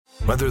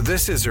Whether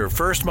this is her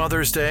first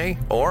Mother's Day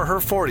or her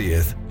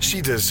 40th, she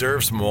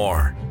deserves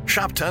more.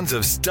 Shop tons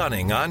of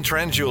stunning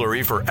on-trend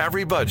jewelry for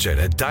every budget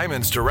at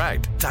Diamonds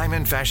Direct.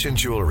 Diamond fashion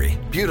jewelry,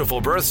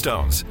 beautiful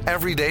birthstones,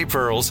 everyday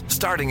pearls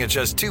starting at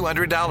just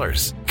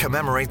 $200.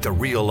 Commemorate the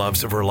real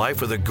loves of her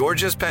life with a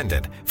gorgeous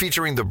pendant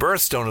featuring the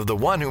birthstone of the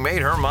one who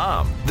made her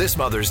mom. This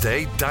Mother's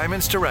Day,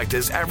 Diamonds Direct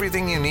is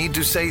everything you need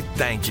to say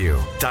thank you.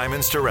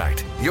 Diamonds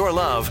Direct. Your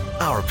love,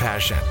 our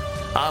passion.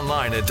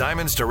 Online at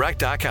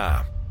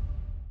diamondsdirect.com.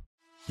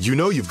 You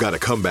know you've got a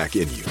comeback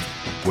in you.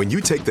 When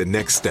you take the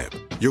next step,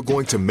 you're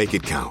going to make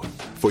it count.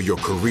 For your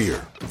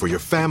career, for your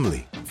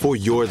family, for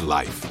your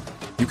life.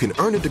 You can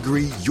earn a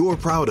degree you're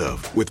proud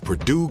of with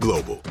Purdue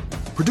Global.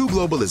 Purdue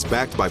Global is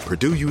backed by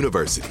Purdue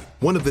University,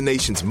 one of the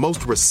nation's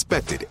most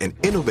respected and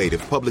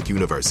innovative public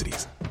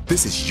universities.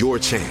 This is your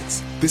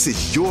chance. This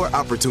is your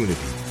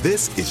opportunity.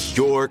 This is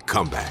your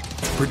comeback.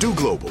 Purdue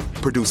Global,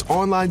 Purdue's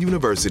online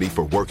university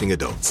for working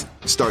adults.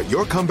 Start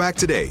your comeback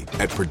today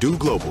at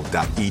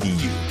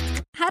purdueglobal.edu.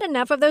 Had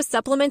enough of those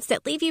supplements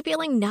that leave you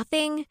feeling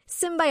nothing?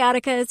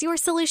 Symbiotica is your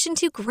solution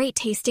to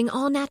great-tasting,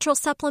 all-natural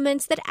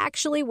supplements that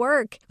actually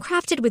work.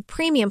 Crafted with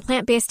premium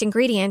plant-based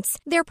ingredients,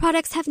 their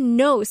products have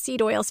no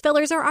seed oils,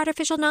 fillers, or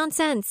artificial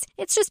nonsense.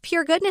 It's just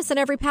pure goodness in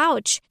every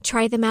pouch.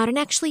 Try them out and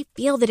actually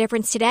feel the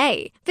difference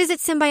today. Visit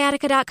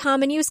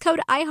Symbiotica.com and use code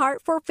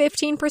IHEART for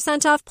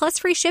 15% off plus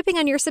free shipping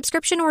on your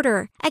subscription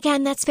order.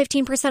 Again, that's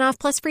 15% off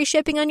plus free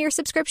shipping on your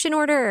subscription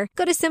order.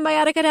 Go to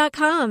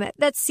Symbiotica.com.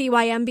 That's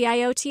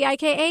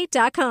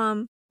CYMBIOTIKA.com.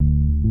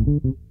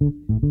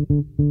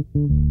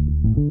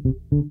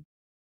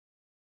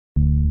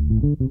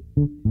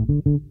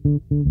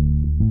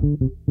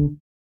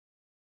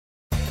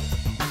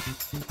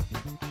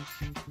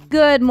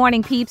 Good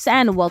morning, peeps,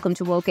 and welcome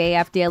to Woke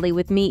AF Daily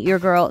with me, your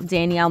girl,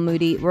 Danielle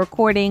Moody,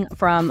 recording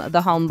from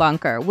the home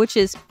bunker, which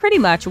is pretty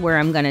much where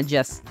I'm going to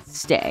just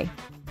stay.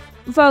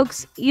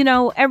 Folks, you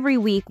know, every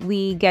week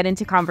we get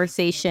into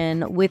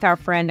conversation with our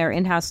friend, our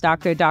in-house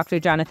doctor, Dr.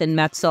 Jonathan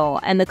Metzl,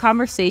 and the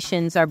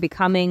conversations are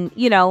becoming,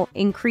 you know,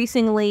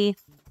 increasingly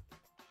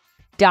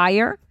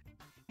dire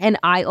and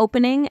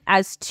eye-opening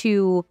as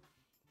to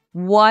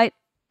what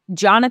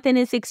Jonathan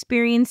is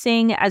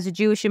experiencing as a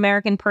Jewish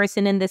American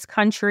person in this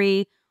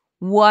country,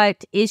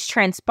 what is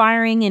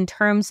transpiring in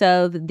terms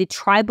of the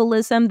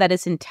tribalism that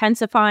is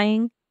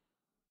intensifying.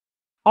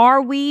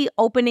 Are we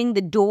opening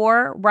the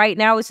door? Right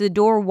now, is the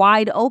door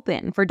wide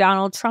open for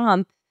Donald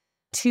Trump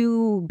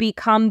to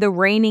become the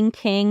reigning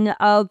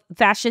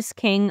fascist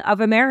king of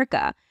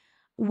America?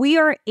 We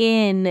are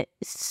in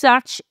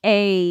such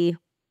a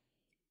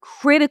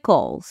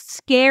critical,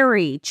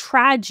 scary,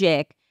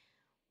 tragic,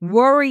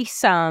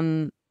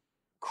 worrisome,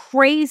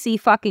 crazy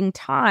fucking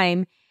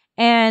time.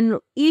 And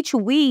each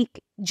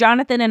week,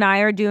 Jonathan and I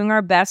are doing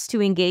our best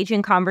to engage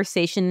in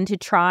conversation and to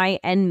try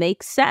and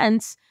make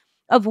sense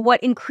of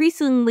what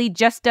increasingly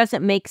just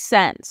doesn't make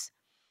sense.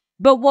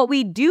 But what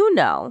we do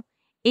know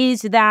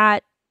is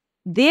that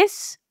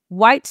this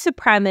white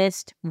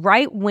supremacist,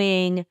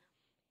 right-wing,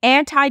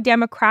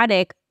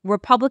 anti-democratic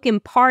Republican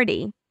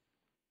Party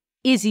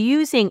is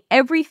using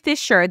every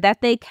fissure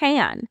that they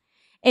can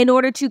in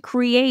order to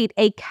create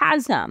a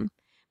chasm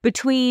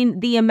between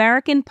the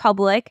American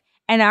public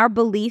and our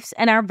beliefs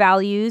and our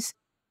values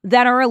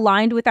that are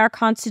aligned with our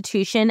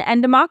Constitution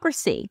and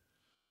democracy.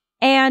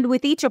 And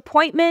with each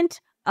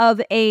appointment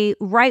of a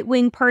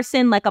right-wing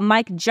person like a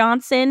Mike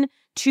Johnson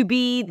to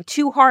be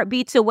 2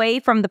 heartbeats away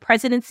from the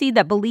presidency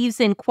that believes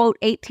in, quote,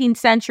 18th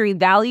century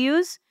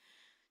values,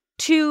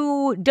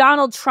 to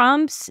Donald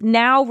Trump's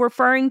now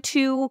referring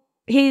to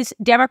his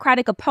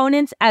Democratic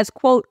opponents as,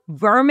 quote,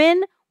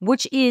 vermin,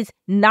 which is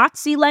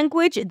Nazi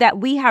language that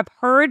we have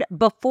heard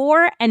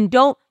before, and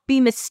don't be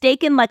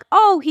mistaken like,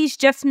 oh, he's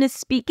just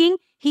misspeaking.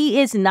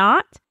 He is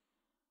not.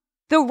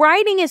 The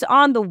writing is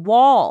on the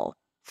wall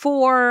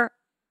for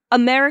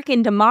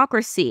American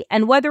democracy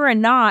and whether or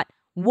not,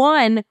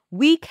 one,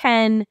 we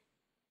can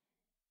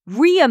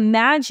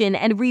reimagine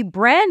and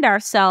rebrand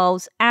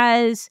ourselves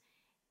as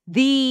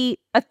the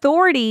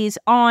authorities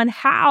on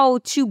how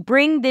to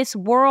bring this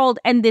world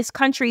and this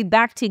country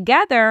back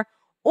together,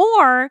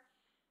 or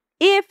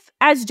if,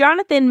 as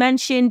Jonathan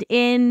mentioned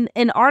in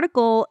an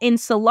article in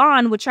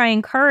Salon, which I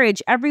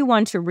encourage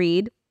everyone to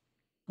read,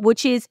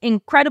 which is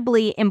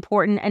incredibly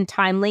important and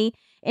timely,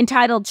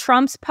 entitled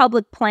Trump's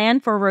Public Plan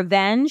for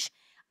Revenge,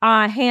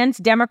 hands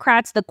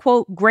Democrats the,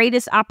 quote,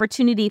 greatest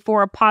opportunity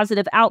for a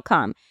positive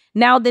outcome.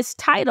 Now, this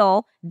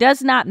title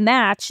does not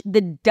match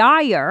the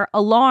dire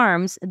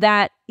alarms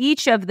that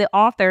each of the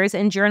authors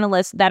and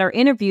journalists that are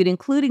interviewed,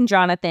 including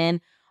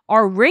Jonathan,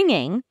 are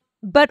ringing.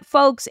 But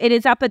folks, it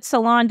is up at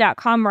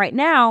salon.com right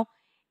now.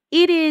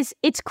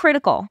 It's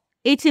critical.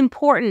 It's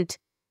important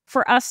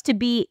for us to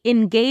be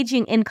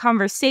engaging in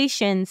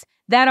conversations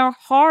that are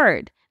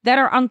hard, that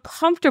are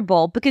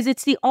uncomfortable, because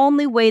it's the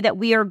only way that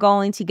we are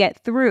going to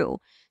get through.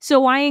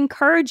 So I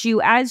encourage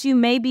you, as you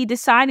may be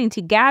deciding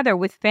to gather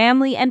with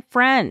family and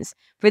friends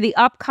for the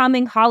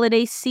upcoming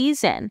holiday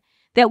season,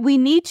 that we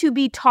need to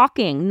be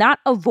talking, not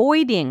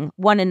avoiding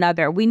one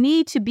another. We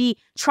need to be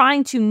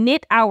trying to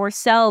knit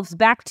ourselves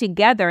back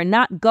together,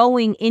 not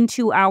going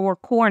into our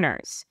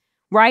corners,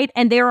 right?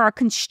 And there are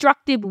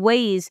constructive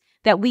ways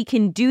that we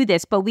can do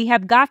this, but we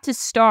have got to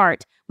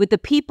start with the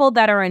people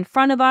that are in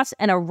front of us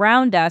and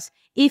around us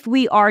if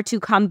we are to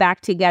come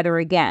back together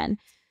again.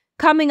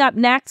 Coming up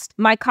next,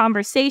 my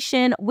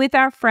conversation with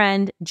our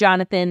friend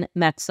Jonathan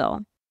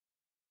Metzl.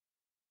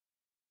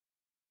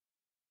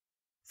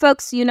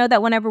 Folks, you know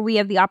that whenever we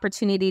have the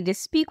opportunity to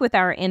speak with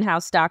our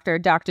in-house doctor,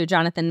 Dr.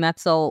 Jonathan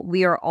Metzl,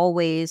 we are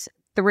always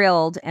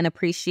thrilled and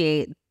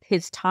appreciate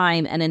his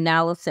time and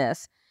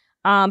analysis,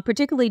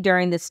 particularly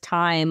during this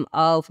time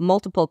of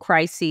multiple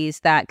crises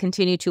that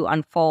continue to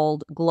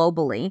unfold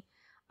globally.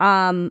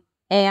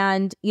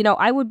 And, you know,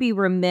 I would be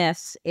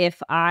remiss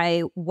if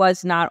I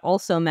was not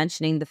also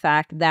mentioning the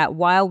fact that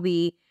while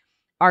we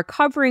are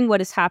covering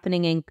what is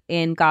happening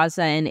in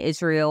Gaza and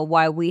Israel,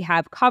 while we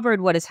have covered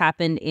what has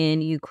happened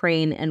in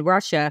Ukraine and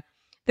Russia,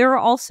 there are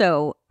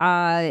also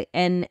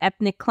an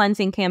ethnic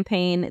cleansing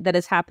campaign that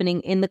is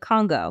happening in the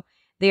Congo.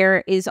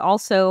 There is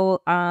also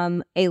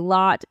a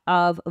lot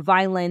of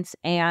violence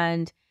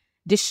and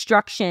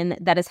destruction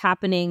that is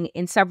happening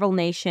in several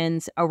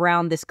nations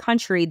around this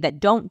country that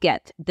don't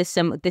get the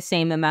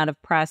same amount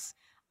of press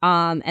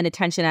and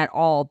attention at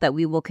all that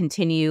we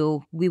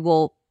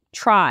will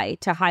try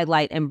to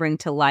highlight and bring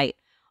to light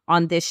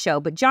on this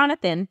show. But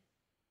Jonathan,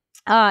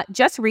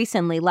 just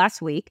recently, last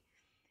week,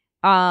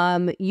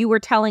 you were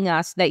telling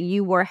us that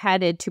you were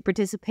headed to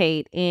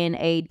participate in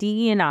a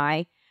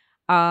DE&I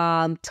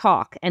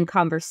talk and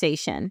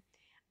conversation.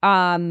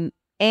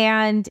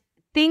 And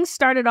things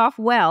started off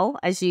well,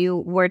 as you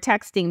were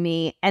texting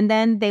me, and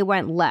then they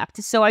went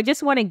left. So I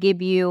just want to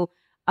give you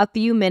a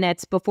few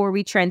minutes before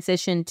we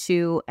transition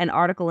to an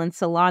article in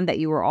Salon that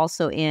you were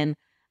also in,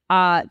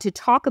 to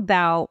talk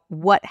about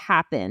what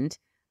happened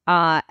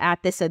at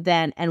this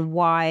event and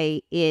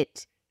why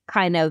it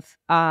kind of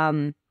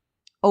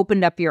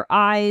opened up your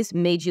eyes,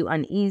 made you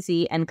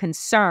uneasy and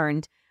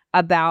concerned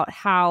about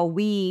how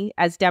we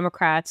as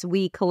Democrats,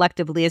 we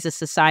collectively as a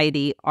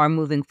society are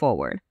moving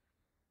forward.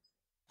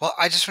 Well,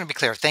 I just want to be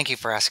clear. Thank you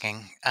for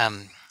asking.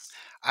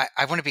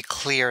 I want to be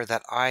clear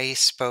that I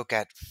spoke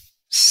at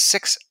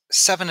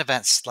 7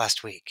 events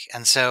last week.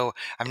 And so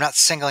I'm not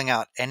singling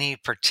out any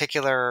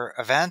particular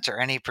event or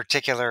any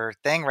particular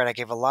thing, right? I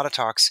gave a lot of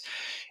talks.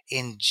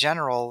 In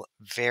general,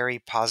 very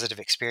positive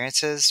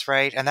experiences,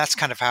 right? And that's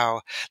kind of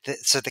how,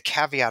 so the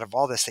caveat of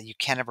all this that you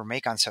can't ever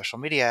make on social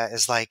media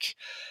is like,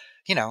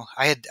 you know,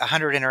 I had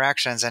 100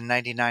 interactions and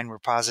 99 were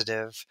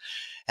positive,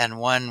 and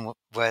one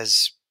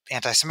was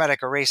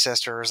anti-Semitic or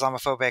racist or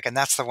Islamophobic, and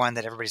that's the one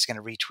that everybody's going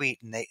to retweet,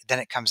 and then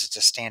it comes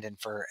to stand in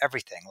for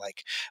everything.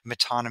 Like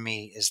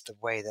metonymy is the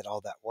way that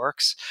all that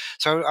works.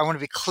 So I want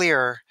to be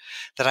clear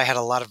that I had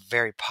a lot of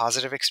very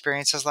positive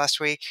experiences last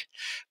week,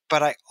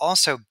 but I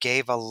also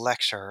gave a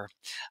lecture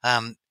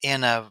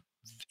in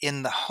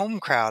the home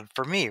crowd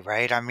for me,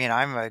 right? I mean,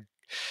 I'm a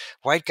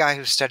white guy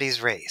who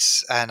studies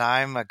race, and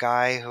I'm a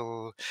guy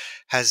who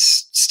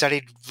has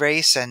studied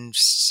race and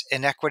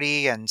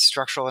inequity and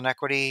structural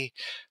inequity,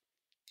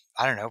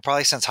 I don't know,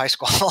 probably since high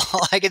school.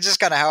 Like, it's just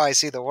kind of how I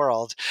see the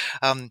world.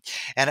 And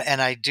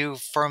I do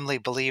firmly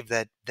believe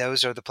that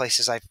those are the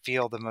places I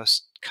feel the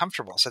most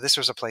comfortable. So this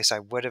was a place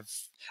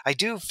I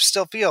do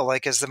still feel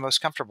like is the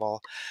most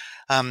comfortable.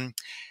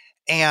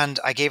 And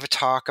I gave a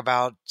talk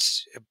about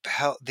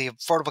the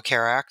Affordable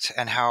Care Act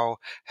and how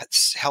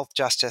health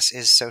justice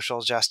is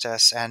social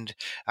justice. And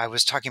I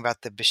was talking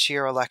about the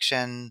Beshear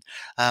election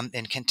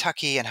in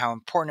Kentucky and how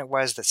important it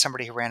was that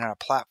somebody who ran on a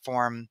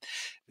platform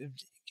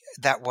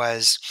that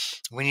was,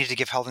 we need to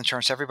give health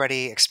insurance to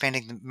everybody,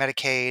 expanding the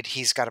Medicaid.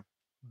 He's got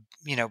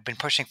been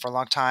pushing for a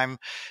long time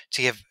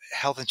to give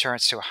health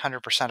insurance to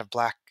 100% of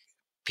Black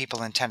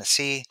people in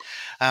Tennessee.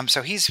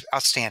 So he's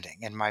outstanding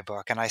in my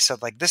book. And I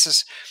said, like, this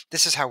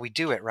is how we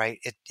do it, right?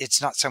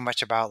 It's not so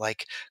much about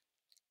like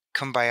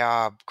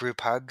kumbaya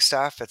group hug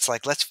stuff. It's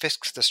like, let's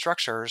fix the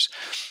structures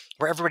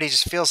where everybody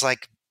just feels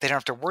like they don't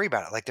have to worry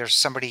about it. Like there's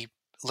somebody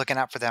looking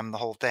out for them the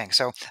whole thing.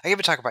 So I gave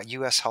a talk about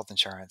U.S. health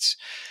insurance.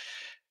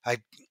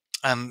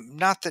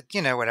 Not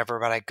that, whatever,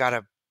 but I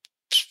got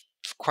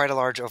quite a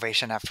large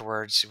ovation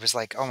afterwards. It was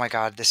like, oh my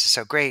God, this is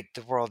so great.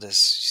 The world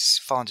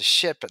is fallen to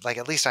shit, but like,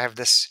 at least I have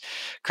this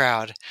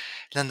crowd.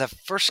 And then the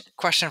first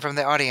question from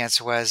the audience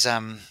was,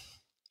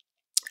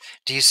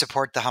 do you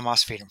support the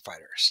Hamas freedom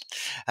fighters?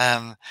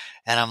 And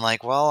I'm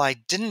like, well, I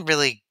didn't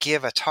really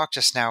give a talk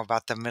just now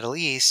about the Middle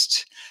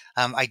East.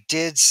 I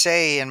did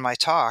say in my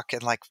talk,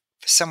 and like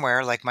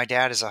somewhere, like my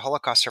dad is a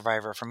Holocaust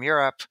survivor from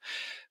Europe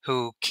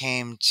who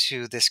came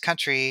to this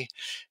country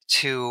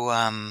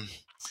and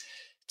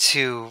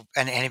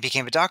he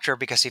became a doctor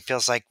because he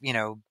feels like,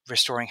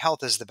 restoring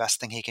health is the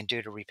best thing he can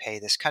do to repay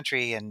this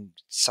country and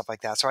stuff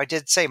like that. So I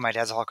did say my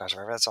dad's a Holocaust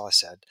survivor. That's all I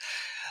said.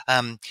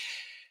 But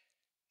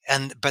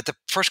the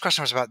first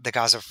question was about the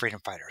Gaza freedom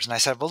fighters. And I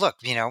said, well, look,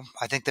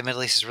 I think the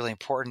Middle East is really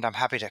important. I'm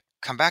happy to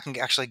come back and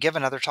actually give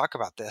another talk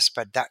about this,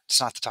 but that's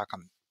not the talk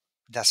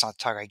that's not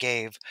the talk I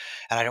gave,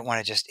 and I don't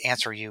want to just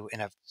answer you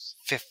in a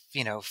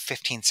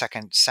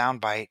 15-second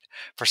soundbite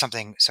for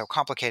something so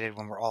complicated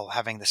when we're all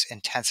having this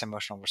intense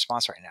emotional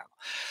response right now.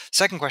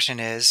 Second question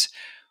is,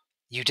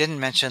 you didn't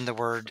mention the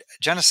word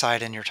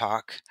genocide in your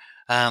talk.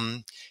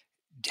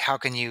 How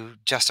can you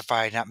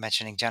justify not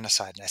mentioning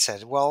genocide? And I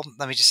said, well,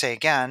 let me just say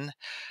again,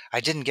 I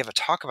didn't give a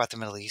talk about the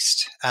Middle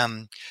East.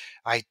 I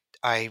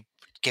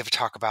gave a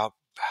talk about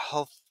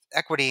health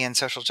equity and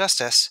social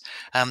justice.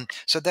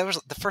 So that was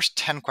the first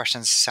 10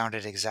 questions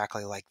sounded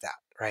exactly like that,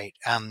 right?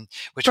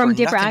 Which From were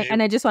different, nothing to do,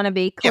 and I just want to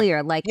be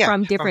clear, yeah,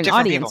 from from different different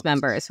audience people.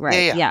 members,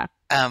 right? Yeah.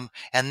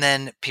 And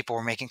then people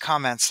were making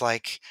comments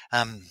like,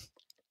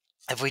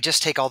 if we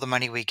just take all the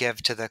money we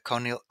give to the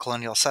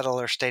colonial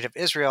settler state of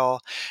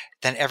Israel,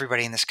 then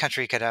everybody in this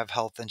country could have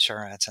health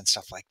insurance and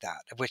stuff like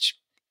that, which,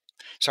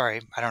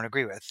 sorry, I don't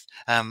agree with.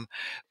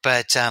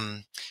 But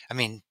I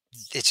mean,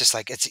 it's just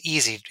like, it's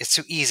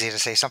so easy to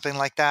say something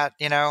like that,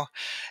 and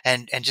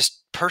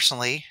just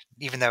personally,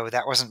 even though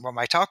that wasn't what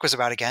my talk was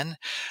about, again,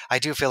 I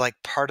do feel like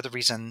part of the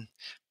reason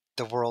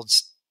the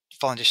world's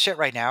falling to shit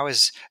right now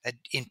is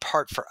in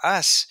part for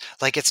us.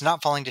 Like, it's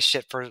not falling to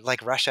shit for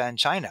like Russia and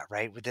China,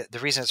 right? The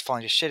reason it's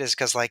falling to shit is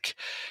because like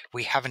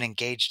we haven't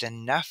engaged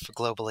enough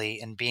globally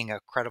in being a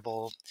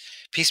credible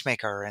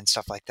peacemaker and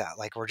stuff like that.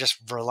 Like, we're just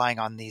relying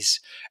on these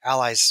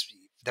allies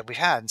that we've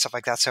had and stuff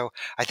like that. So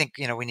I think,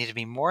 we need to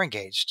be more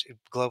engaged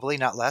globally,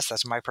 not less.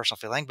 That's my personal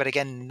feeling, but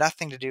again,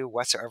 nothing to do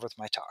whatsoever with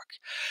my talk.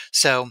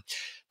 So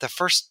the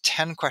first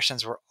 10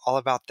 questions were all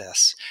about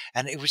this.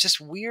 And it was just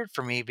weird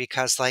for me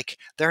because like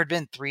there had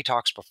been 3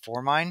 talks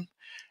before mine,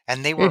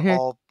 and they were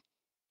all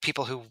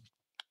people who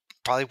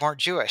probably weren't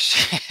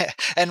Jewish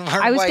and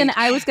weren't white.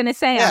 I was gonna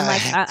say,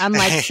 Yeah. I'm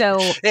like, so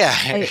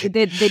Yeah.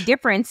 the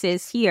difference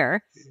is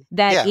here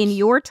that in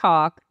your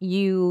talk,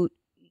 you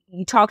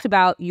talked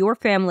about your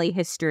family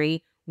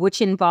history, which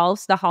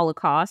involves the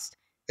Holocaust,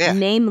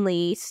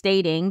 namely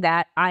stating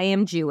that I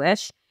am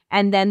Jewish.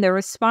 And then the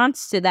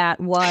response to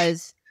that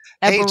was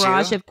a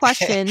barrage of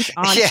questions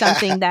on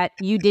something that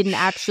you didn't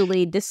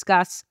actually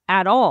discuss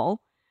at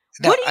all.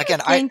 Now, what do you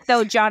think,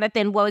 though,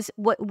 Jonathan, was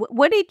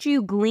what did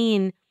you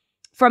glean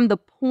from the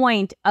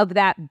point of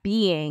that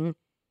being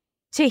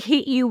to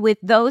hit you with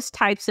those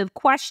types of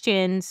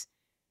questions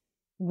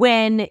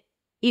when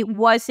it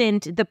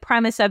wasn't the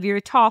premise of your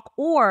talk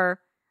or,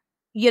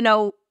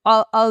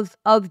 of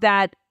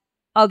that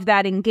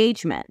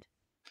engagement?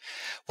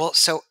 Well,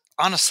 so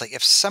honestly,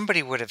 if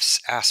somebody would have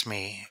asked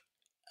me,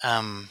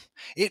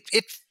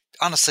 it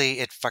honestly,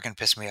 it fucking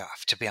pissed me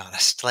off, to be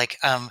honest. Like,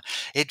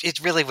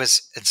 it really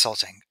was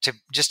insulting.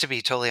 To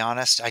be totally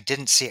honest, I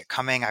didn't see it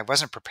coming. I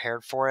wasn't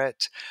prepared for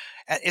it.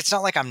 It's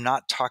not like I'm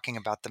not talking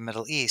about the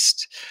Middle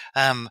East,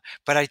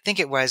 but I think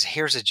it was,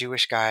 here's a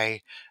Jewish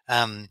guy,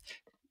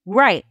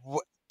 right?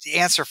 The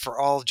answer for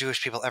all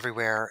Jewish people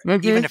everywhere,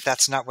 even if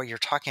that's not what you're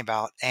talking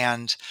about.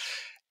 And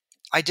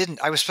I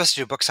was supposed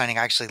to do a book signing.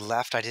 I actually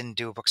left. I didn't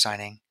do a book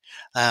signing.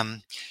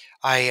 And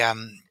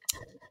it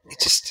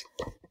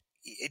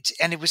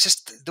was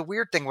just, the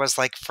weird thing was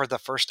like, for the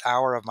first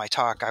hour of my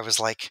talk, I was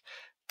like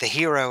the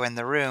hero in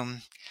the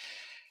room.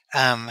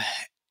 And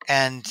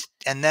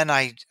then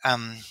I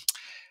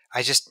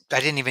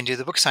didn't even do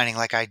the book signing.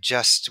 Like, I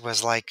just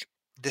was like,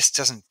 this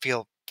doesn't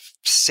feel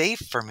safe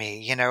for me.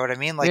 You know what I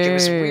mean? Like, it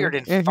was weird.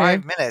 In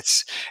 5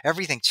 minutes,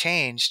 everything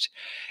changed.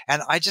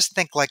 And I just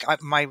think like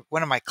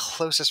one of my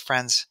closest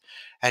friends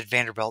at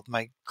Vanderbilt,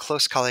 my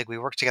close colleague, we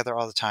work together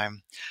all the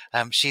time.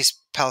 She's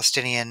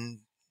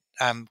Palestinian,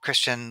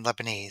 Christian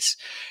Lebanese,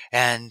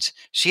 and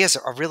she has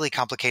a really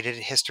complicated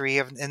history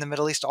in the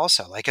Middle East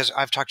also. Like, as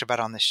I've talked about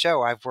on this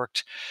show, I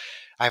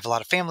have a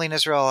lot of family in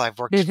Israel. I've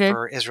worked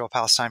for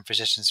Israel-Palestine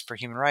Physicians for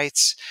Human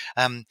Rights.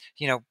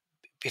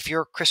 If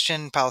you're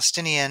Christian,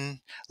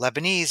 Palestinian,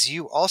 Lebanese,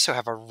 you also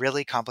have a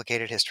really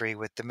complicated history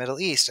with the Middle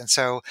East. And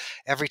so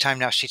every time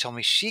now, she told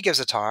me she gives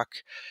a talk,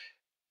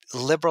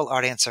 liberal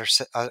audience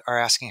are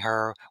asking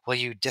her, will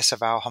you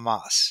disavow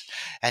Hamas?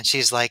 And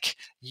she's like,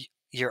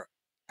 you're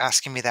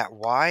asking me that,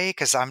 why?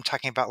 Because I'm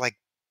talking about like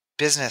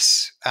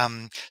business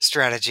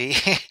strategy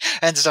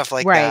and stuff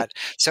like that.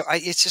 So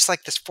it's just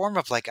like this form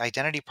of like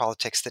identity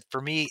politics that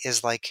for me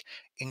is like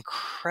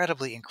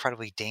incredibly,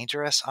 incredibly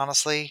dangerous,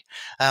 honestly.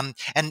 And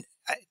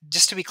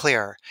just to be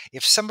clear,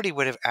 if somebody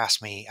would have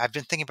asked me, I've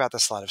been thinking about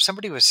this a lot. If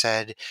somebody was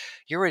said,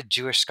 you're a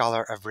Jewish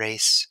scholar of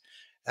race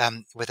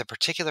with a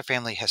particular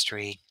family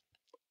history,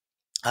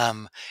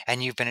 and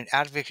you've been an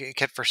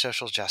advocate for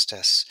social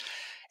justice,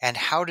 and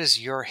how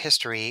does your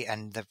history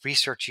and the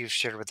research you've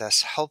shared with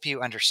us help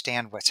you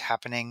understand what's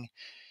happening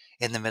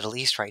in the Middle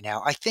East right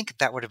now? I think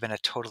that would have been a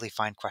totally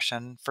fine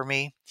question for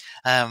me.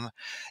 I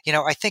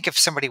think if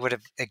somebody would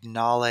have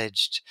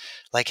acknowledged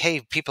like, hey,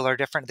 people are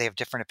different. They have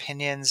different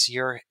opinions.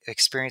 Your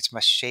experience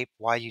must shape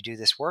why you do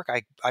this work.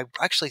 I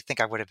actually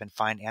think I would have been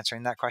fine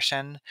answering that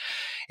question.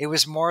 It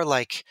was more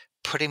like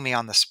putting me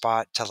on the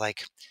spot to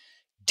like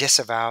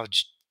disavow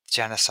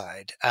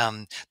genocide.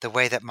 The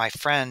way that my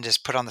friend is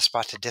put on the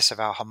spot to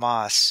disavow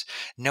Hamas,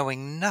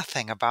 knowing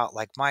nothing about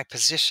like my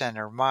position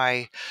or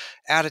my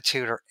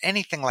attitude or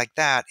anything like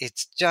that.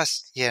 It's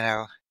just,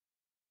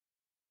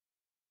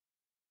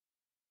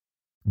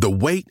 The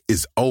wait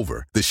is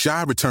over. The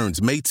Chi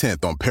returns May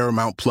 10th on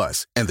Paramount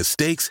Plus, and the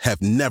stakes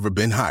have never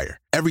been higher.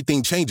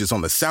 Everything changes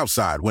on the South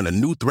Side when a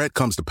new threat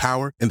comes to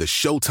power in the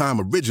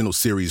Showtime original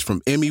series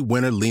from Emmy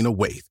winner Lena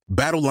Waithe.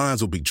 Battle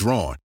lines will be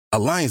drawn,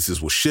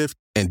 alliances will shift,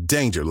 and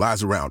danger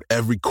lies around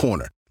every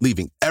corner,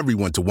 leaving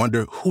everyone to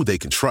wonder who they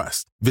can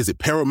trust. Visit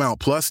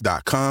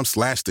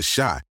ParamountPlus.com/The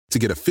Chi to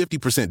get a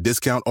 50%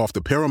 discount off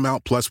the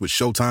Paramount Plus with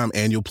Showtime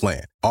annual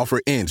plan. Offer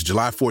ends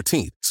July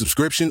 14th.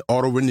 Subscription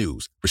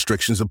auto-renews.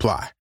 Restrictions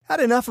apply. Had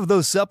enough of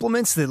those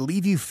supplements that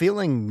leave you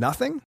feeling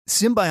nothing?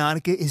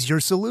 Symbiotica is your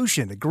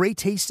solution to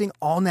great-tasting,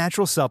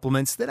 all-natural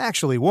supplements that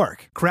actually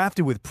work.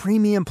 Crafted with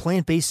premium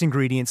plant-based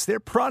ingredients, their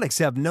products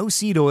have no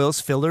seed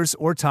oils, fillers,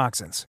 or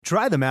toxins.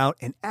 Try them out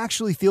and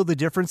actually feel the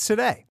difference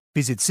today.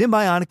 Visit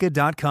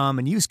Symbiotica.com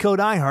and use code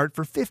IHEART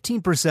for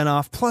 15%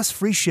 off plus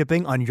free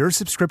shipping on your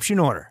subscription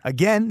order.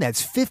 Again,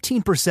 that's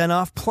 15%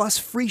 off plus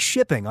free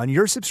shipping on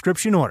your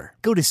subscription order.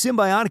 Go to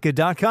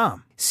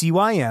Symbiotica.com,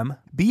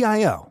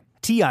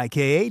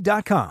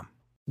 Symbiotika.com.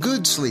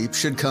 Good sleep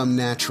should come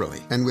naturally,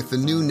 and with the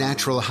new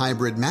Natural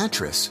Hybrid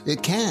mattress,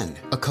 it can.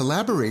 A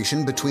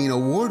collaboration between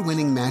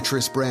award-winning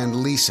mattress brand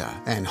Leesa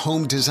and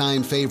home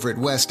design favorite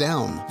West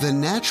Elm, the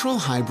Natural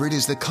Hybrid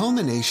is the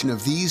culmination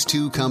of these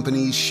two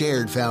companies'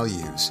 shared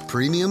values: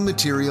 premium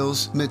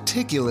materials,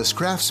 meticulous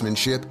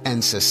craftsmanship,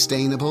 and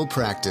sustainable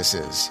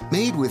practices.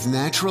 Made with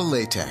natural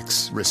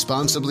latex,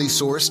 responsibly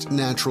sourced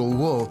natural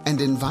wool, and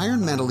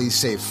environmentally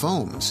safe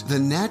foams, the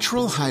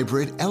Natural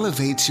Hybrid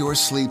elevates your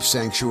sleep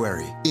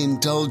sanctuary,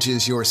 indulges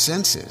your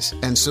senses,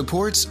 and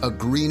supports a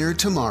greener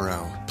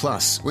tomorrow.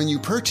 Plus, when you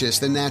purchase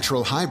the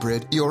Natural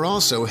Hybrid, you're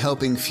also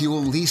helping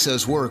fuel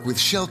Leesa's work with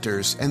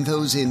shelters and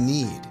those in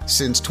need.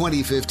 Since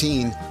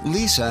 2015,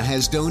 Leesa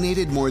has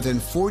donated more than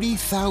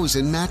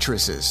 40,000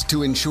 mattresses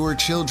to ensure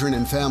children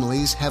and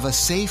families have a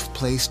safe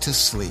place to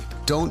sleep.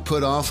 Don't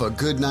put off a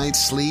good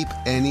night's sleep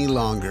any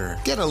longer.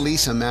 Get a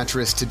Leesa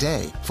mattress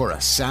today for a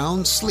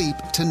sound sleep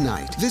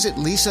tonight. Visit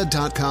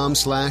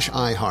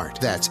Leesa.com/iHeart.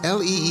 That's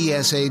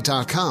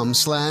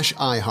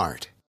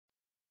LEESA.com/iHeart.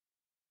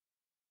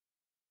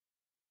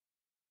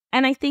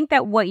 And I think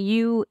that what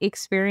you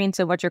experience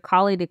and what your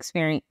colleague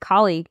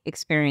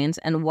experience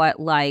and what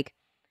like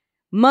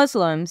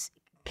Muslims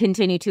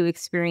continue to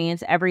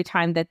experience every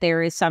time that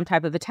there is some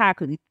type of attack.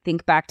 We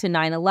think back to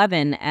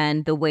 9/11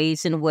 and the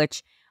ways in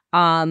which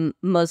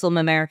Muslim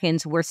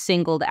Americans were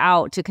singled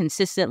out to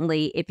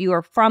consistently, if you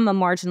are from a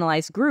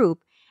marginalized group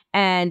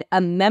and a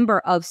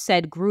member of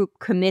said group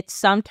commits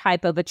some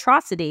type of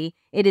atrocity,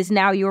 it is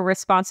now your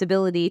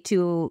responsibility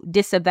to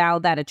disavow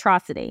that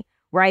atrocity,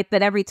 right?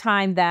 But every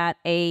time that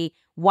a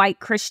white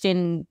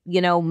Christian,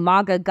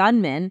 MAGA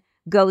gunman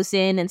goes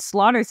in and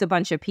slaughters a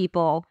bunch of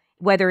people,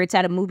 whether it's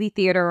at a movie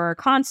theater or a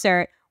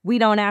concert, we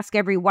don't ask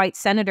every white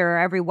senator or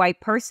every white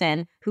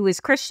person who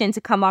is Christian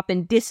to come up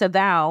and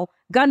disavow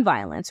gun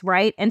violence,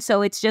 right? And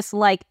so it's just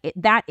like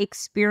that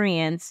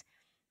experience,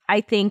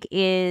 I think,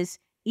 is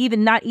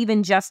not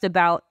even just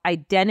about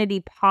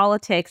identity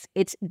politics.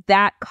 It's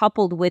that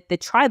coupled with the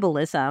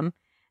tribalism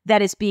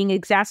that is being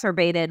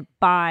exacerbated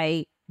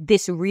by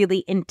this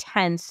really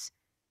intense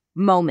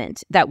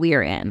moment that we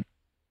are in.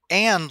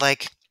 And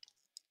like,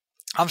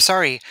 I'm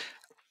sorry,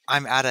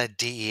 I'm at a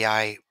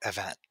DEI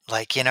event.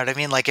 Like, you know what I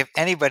mean? Like, if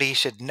anybody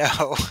should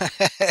know,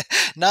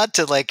 not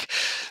to like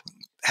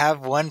have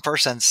one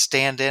person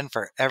stand in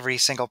for every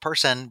single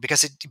person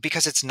because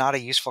it's not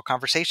a useful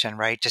conversation,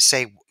 right? Just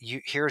say,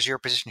 here's your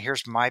position,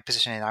 here's my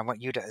position, and I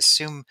want you to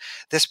assume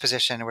this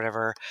position or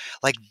whatever.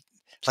 Like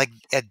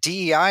a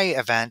DEI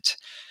event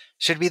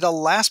should be the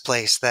last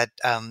place that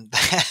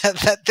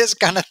that this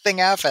kind of thing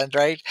happened,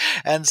 right?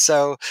 And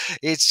so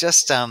it's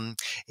just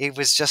it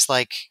was just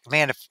like,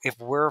 man, if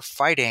we're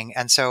fighting,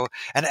 and so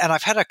and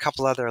I've had a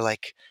couple other,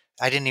 like,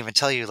 I didn't even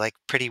tell you, like,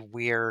 pretty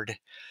weird,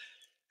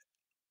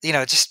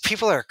 just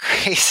people are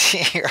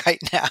crazy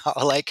right now.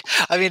 Like,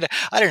 I mean,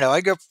 I don't know.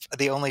 I grew up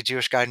the only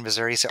Jewish guy in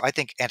Missouri, so I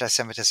think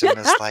anti-Semitism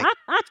is like,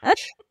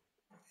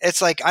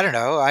 it's like, I don't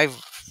know. I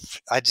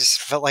just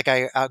felt like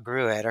I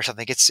outgrew it or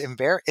something. It's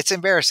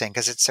embarrassing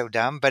because it's so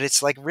dumb, but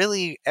it's like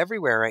really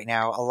everywhere right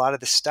now. A lot of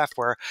this stuff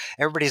where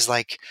everybody's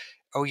like,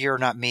 oh, you're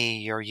not me,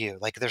 you're you.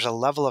 Like, there's a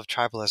level of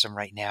tribalism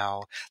right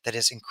now that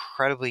is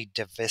incredibly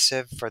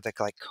divisive for the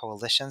like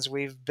coalitions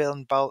we've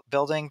been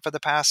building for the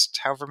past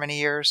however many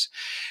years.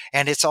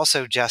 And it's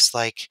also just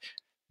like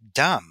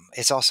dumb.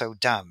 It's also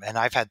dumb. And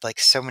I've had like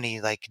so many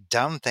like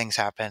dumb things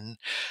happen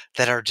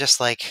that are just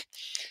like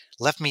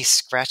left me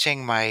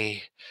scratching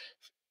my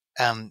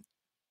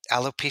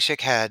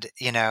alopecic head,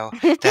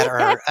 that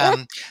are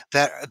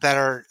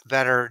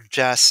that are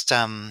just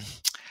I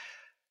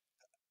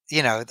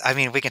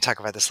mean, we can talk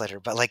about this later,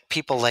 but like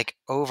people like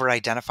over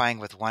identifying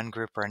with one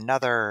group or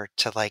another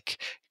to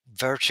like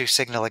virtue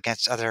signal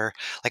against other.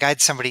 Like, I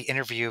had somebody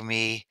interview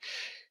me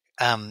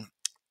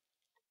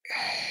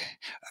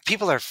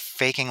people are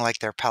faking like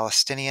they're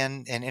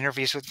Palestinian in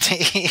interviews with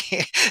me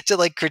to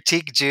like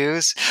critique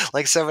Jews,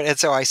 like someone. And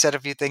so I said a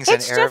few things in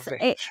It's just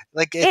Arabic. it,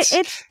 Like it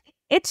it's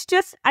it's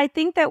just I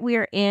think that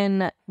we're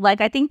in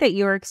like I think that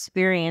your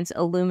experience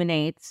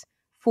illuminates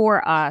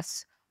for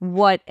us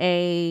what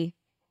a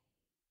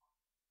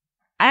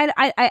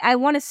I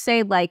want to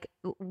say like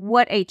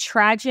what a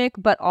tragic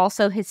but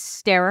also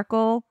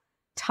hysterical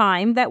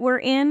time that we're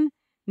in,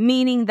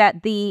 meaning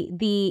that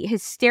the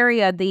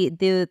hysteria,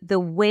 the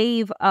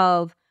wave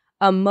of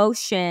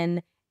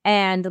emotion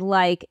and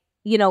like,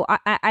 you know,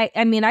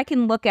 I mean I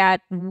can look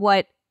at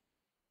what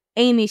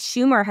Amy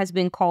Schumer has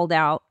been called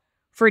out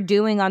for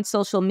doing on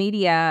social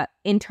media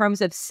in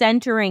terms of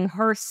centering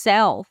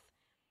herself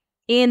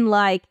in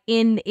like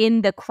in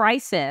the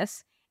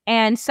crisis,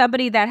 and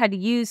somebody that had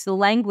used the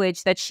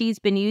language that she's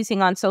been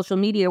using on social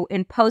media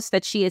in posts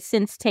that she has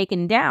since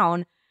taken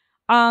down.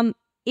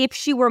 If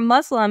she were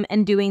Muslim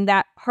and doing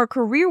that, her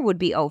career would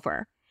be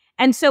over.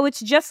 And so it's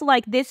just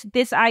like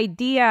this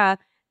idea,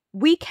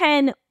 we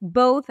can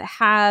both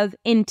have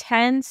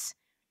intense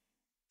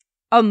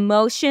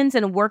emotions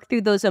and work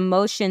through those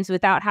emotions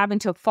without having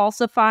to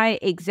falsify,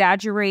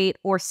 exaggerate,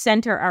 or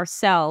center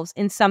ourselves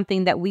in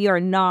something that we are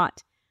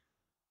not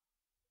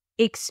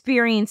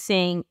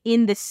experiencing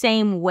in the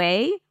same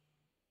way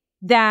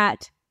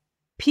that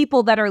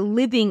people that are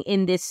living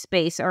in this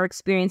space are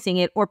experiencing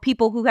it, or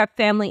people who have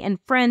family and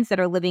friends that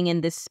are living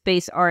in this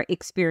space are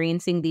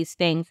experiencing these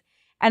things.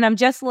 And I'm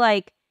just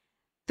like,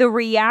 the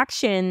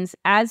reactions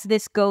as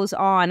this goes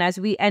on, as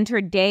we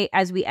enter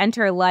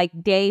like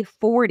day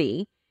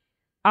 40,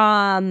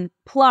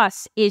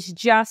 plus is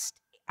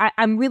just,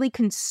 I'm really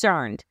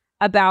concerned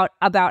about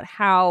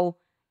how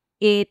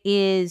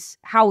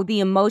how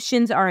the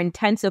emotions are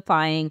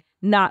intensifying,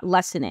 not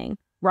lessening,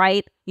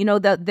 right? You know,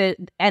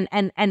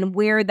 and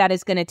where that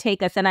is going to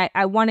take us. And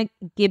I want to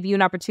give you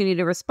an opportunity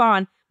to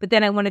respond, but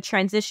then I want to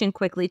transition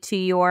quickly to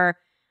your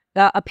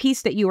a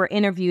piece that you were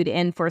interviewed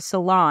in for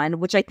Salon,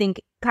 which I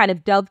think kind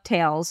of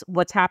dovetails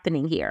what's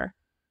happening here.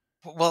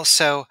 well,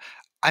 so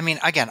I mean,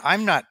 again,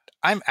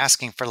 I'm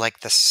asking for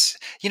like this,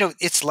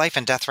 it's life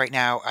and death right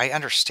now. I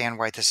understand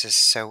why this is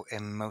so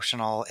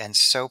emotional and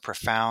so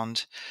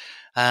profound.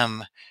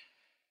 Um,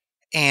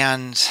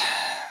 and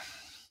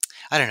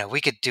I don't know,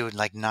 we could do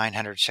like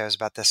 900 shows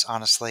about this,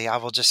 honestly. I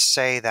will just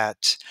say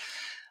that,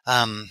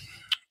 um,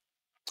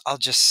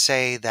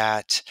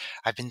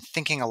 I've been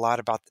thinking a lot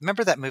about,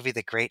 remember that movie,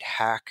 The Great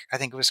Hack, I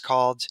think it was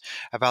called,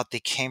 about the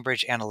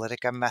Cambridge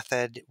Analytica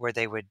method where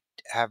they would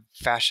have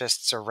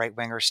fascists or right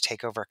wingers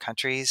take over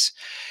countries.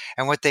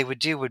 And what they would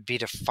do would be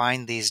to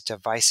find these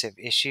divisive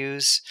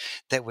issues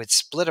that would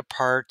split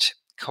apart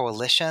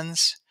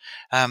coalitions,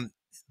 um,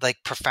 like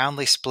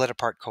profoundly split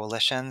apart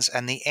coalitions.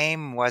 And the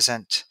aim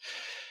wasn't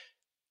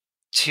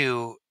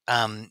to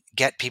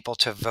get people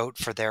to vote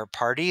for their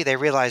party. They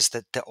realized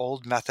that the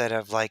old method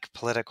of like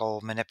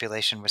political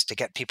manipulation was to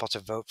get people to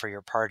vote for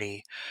your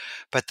party.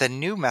 But the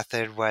new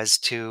method was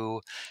to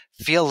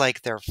feel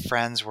like their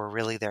friends were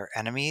really their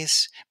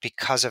enemies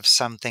because of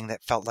something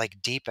that felt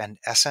like deep and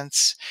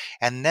essence.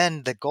 And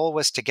then the goal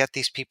was to get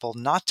these people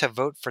not to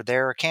vote for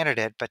their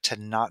candidate, but to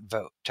not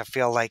vote, to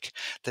feel like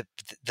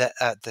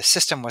the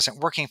system wasn't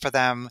working for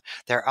them.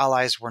 Their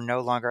allies were no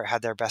longer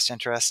had their best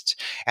interests.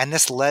 And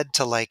this led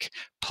to like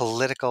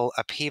political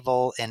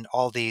upheaval in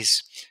all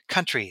these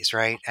countries,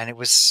 right? And it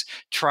was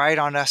tried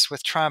on us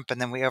with Trump, and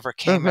then we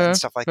overcame it and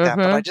stuff like that.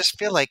 But I just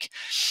feel like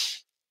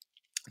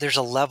there's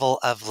a level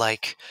of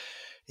like,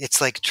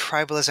 it's like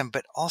tribalism,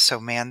 but also,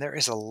 man, there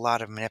is a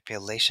lot of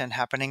manipulation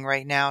happening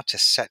right now to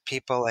set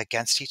people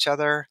against each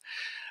other,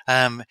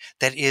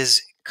 that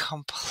is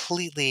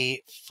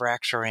completely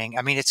fracturing.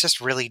 I mean, it's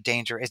just really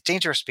dangerous. It's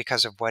dangerous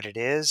because of what it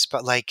is,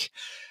 but like,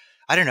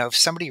 I don't know, if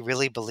somebody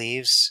really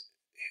believes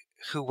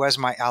who was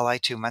my ally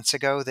 2 months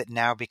ago that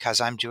now, because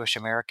I'm Jewish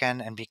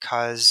American and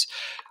because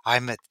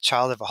I'm a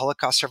child of a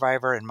Holocaust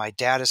survivor and my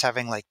dad is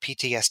having like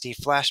PTSD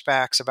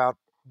flashbacks about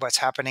what's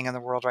happening in the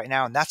world right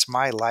now, and that's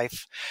my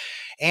life.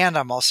 And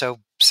I'm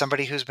also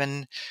somebody who's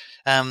been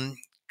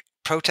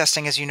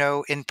protesting, as you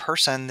know, in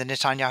person, the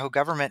Netanyahu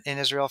government in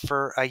Israel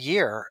for a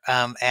year,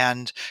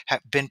 and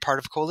have been part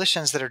of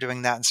coalitions that are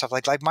doing that and stuff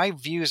like my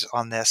views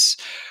on this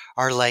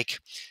are like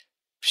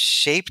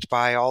shaped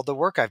by all the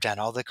work I've done,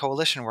 all the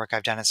coalition work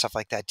I've done and stuff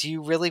like that. Do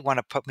you really want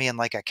to put me in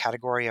like a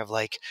category of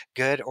like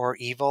good or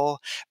evil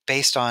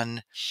based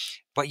on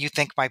what you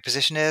think my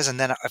position is? And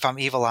then if I'm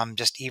evil, I'm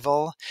just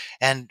evil.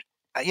 And,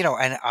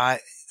 and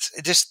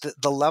just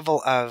the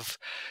level of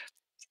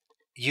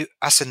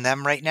us and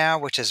them right now,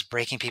 which is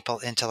breaking people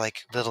into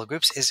like little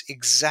groups, is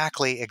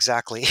exactly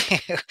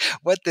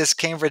what this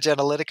Cambridge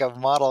Analytica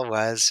model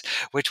was,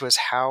 which was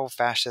how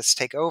fascists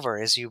take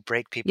over, is you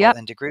break people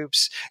into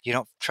groups. You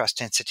don't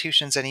trust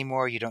institutions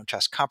anymore. You don't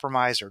trust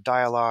compromise or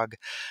dialogue.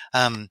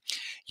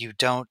 You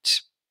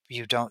don't,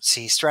 you don't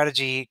see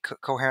strategy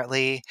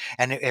coherently.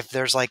 And if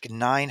there's like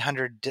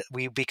 900,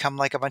 we become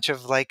like a bunch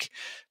of like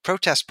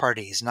protest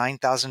parties,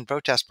 9,000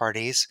 protest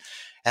parties.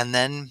 And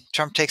then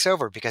Trump takes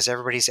over because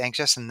everybody's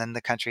anxious. And then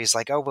the country is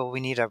like, oh, well, we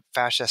need a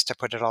fascist to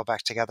put it all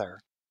back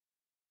together.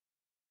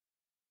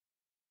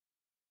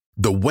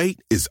 The wait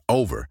is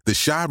over. The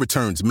Chi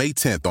returns May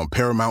 10th on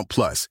Paramount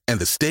Plus, and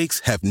the stakes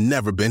have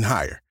never been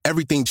higher.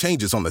 Everything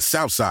changes on the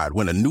South Side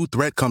when a new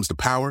threat comes to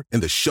power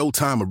in the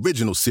Showtime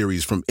original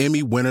series from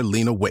Emmy winner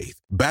Lena Waithe.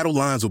 Battle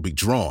lines will be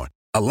drawn,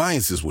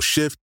 alliances will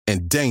shift,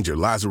 and danger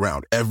lies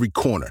around every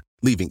corner,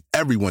 leaving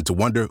everyone to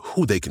wonder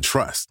who they can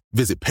trust.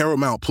 Visit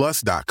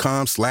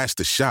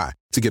ParamountPlus.com/The Chi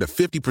to get a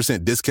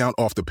 50% discount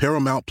off the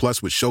Paramount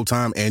Plus with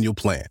Showtime annual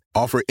plan.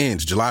 Offer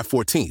ends July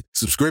 14th.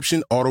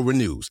 Subscription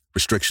auto-renews.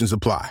 Restrictions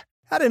apply.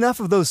 Had enough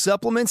of those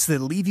supplements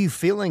that leave you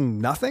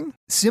feeling nothing?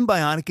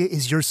 Symbiotica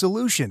is your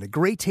solution to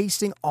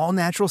great-tasting,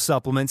 all-natural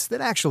supplements that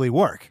actually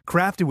work.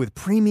 Crafted with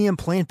premium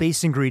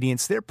plant-based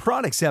ingredients, their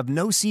products have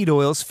no seed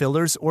oils,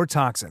 fillers, or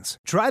toxins.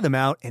 Try them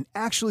out and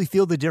actually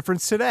feel the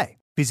difference today.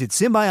 Visit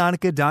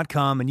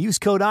Symbiotica.com and use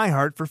code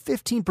IHEART for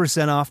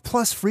 15% off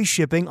plus free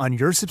shipping on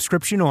your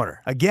subscription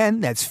order.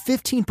 Again, that's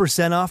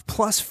 15% off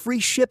plus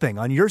free shipping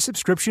on your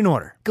subscription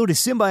order. Go to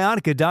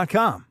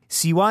Symbiotica.com,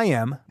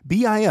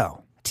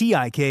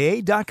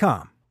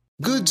 CYMBIOTIKA.com.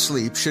 Good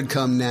sleep should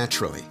come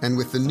naturally, and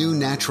with the new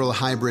Natural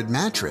Hybrid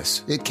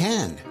mattress, it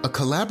can. A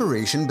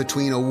collaboration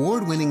between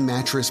award-winning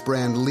mattress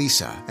brand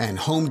Leesa and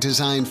home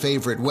design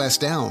favorite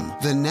West Elm,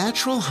 the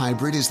Natural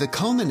Hybrid is the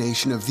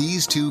culmination of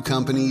these two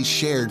companies'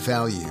 shared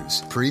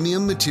values: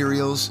 premium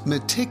materials,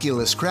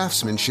 meticulous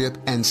craftsmanship,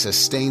 and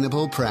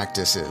sustainable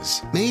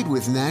practices. Made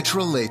with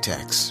natural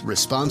latex,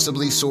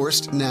 responsibly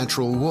sourced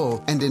natural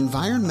wool, and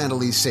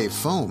environmentally safe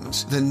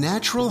foams, the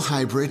Natural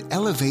Hybrid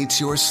elevates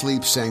your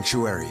sleep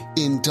sanctuary,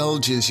 indulges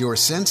your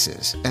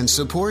senses, and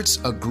supports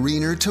a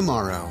greener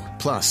tomorrow.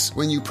 Plus,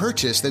 when you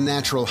purchase the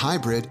Natural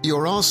Hybrid,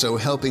 you're also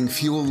helping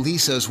fuel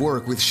Leesa's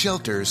work with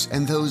shelters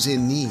and those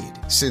in need.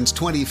 Since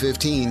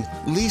 2015,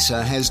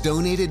 Leesa has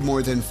donated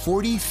more than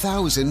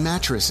 40,000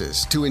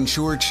 mattresses to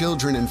ensure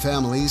children and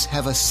families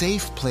have a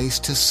safe place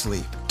to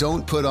sleep.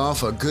 Don't put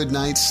off a good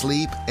night's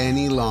sleep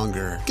any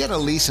longer. Get a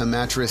Leesa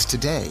mattress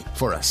today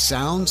for a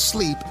sound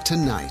sleep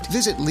tonight.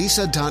 Visit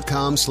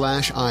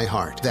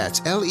Leesa.com/iHeart. That's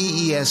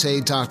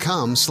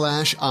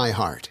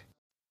LEESA.com/iHeart.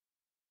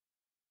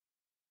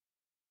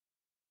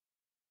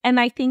 And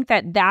I think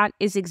that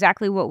is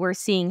exactly what we're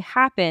seeing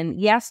happen.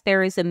 Yes,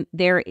 there is a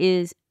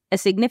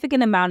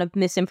significant amount of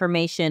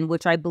misinformation,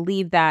 which I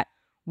believe that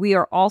we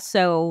are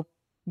also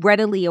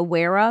readily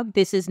aware of.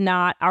 This is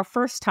not our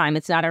first time.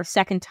 It's not our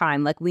second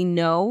time. Like, we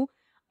know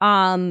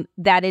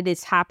that it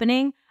is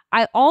happening.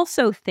 I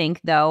also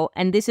think, though,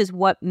 and this is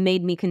what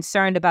made me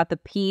concerned about the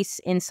piece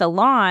in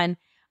Salon,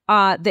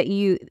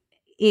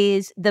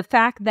 is the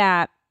fact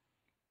that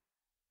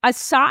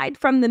aside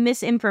from the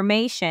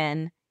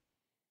misinformation,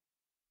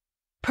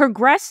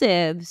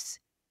 progressives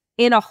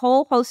in a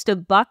whole host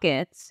of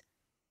buckets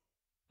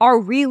are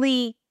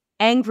really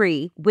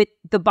angry with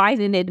the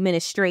Biden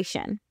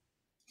administration.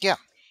 Yeah.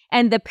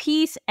 And the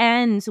piece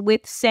ends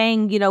with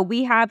saying,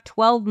 we have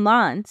 12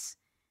 months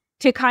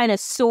to kind of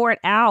sort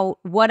out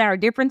what our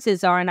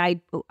differences are. And I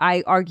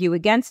argue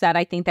against that.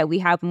 I think that we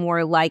have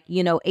more like,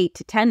 8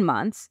 to 10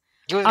 months.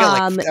 We've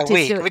got like a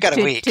week. We got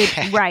a week.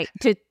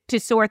 to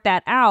sort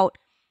that out.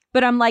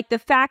 But I'm like, the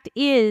fact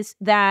is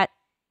that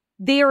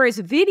there is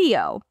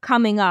video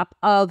coming up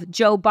of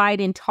Joe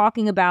Biden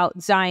talking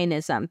about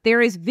Zionism. There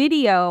is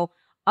video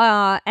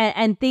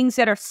and things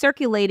that are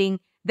circulating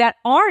that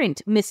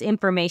aren't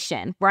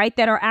misinformation, right?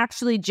 That are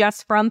actually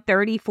just from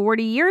 30,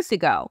 40 years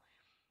ago.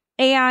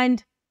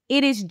 And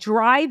it is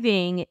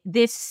driving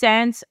this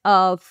sense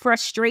of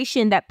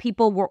frustration that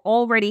people were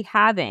already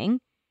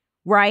having,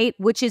 right?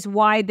 Which is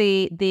why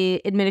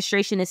the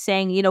administration is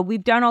saying,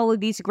 we've done all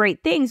of these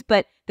great things.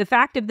 But the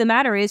fact of the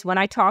matter is, when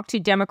I talk to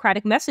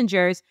Democratic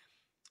messengers,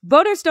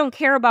 voters don't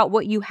care about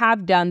what you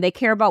have done. They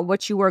care about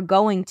what you are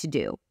going to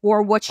do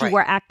or what you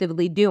are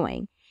actively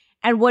doing.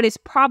 And what is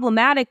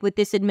problematic with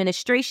this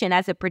administration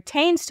as it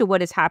pertains to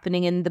what is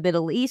happening in the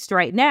Middle East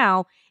right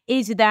now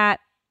is that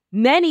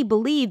many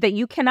believe that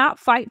you cannot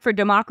fight for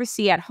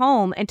democracy at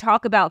home and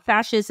talk about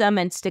fascism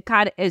and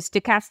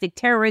stochastic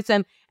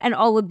terrorism and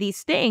all of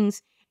these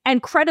things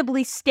and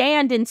credibly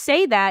stand and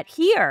say that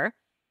here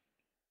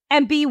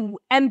and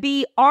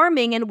be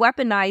arming and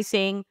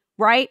weaponizing,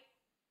 right?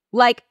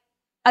 Like,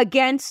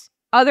 against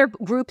other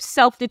groups'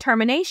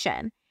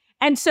 self-determination.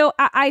 And so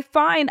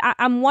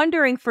I'm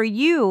wondering for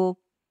you,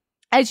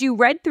 as you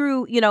read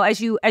through,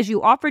 as you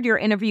offered your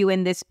interview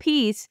in this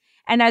piece,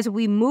 and as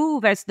we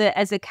move, as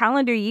the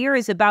calendar year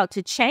is about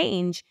to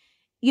change,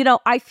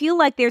 I feel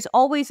like there's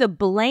always a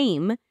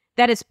blame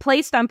that is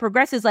placed on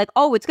progressives, like,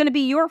 oh, it's going to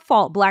be your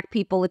fault, Black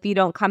people, if you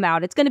don't come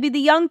out. It's going to be the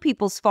young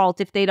people's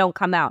fault if they don't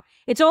come out.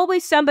 It's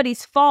always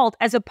somebody's fault,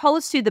 as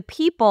opposed to the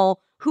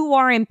people who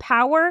are in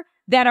power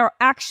that are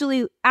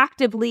actually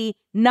actively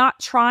not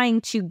trying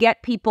to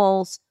get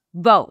people's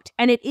vote.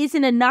 And it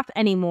isn't enough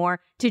anymore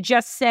to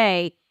just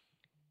say,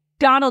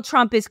 Donald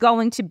Trump is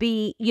going to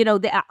be,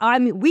 I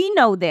mean, we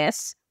know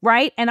this,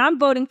 right? And I'm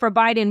voting for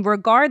Biden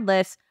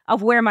regardless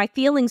of where my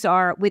feelings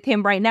are with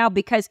him right now,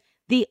 because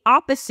the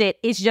opposite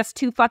is just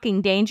too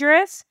fucking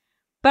dangerous.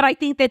 But I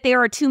think that there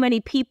are too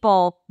many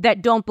people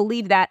that don't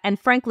believe that. And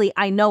frankly,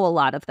 I know a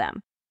lot of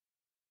them.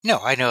 No,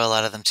 I know a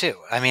lot of them too.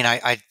 I mean,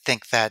 I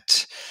think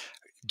that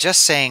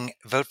just saying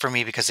vote for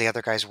me because the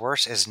other guy's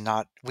worse is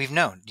not, we've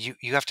known.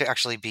 You have to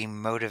actually be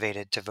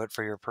motivated to vote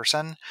for your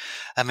person.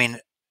 I mean,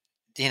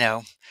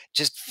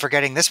 just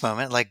forgetting this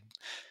moment, like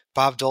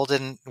Bob Dole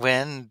didn't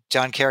win,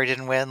 John Kerry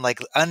didn't win, like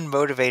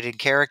unmotivated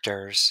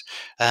characters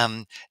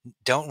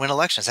don't win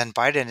elections. And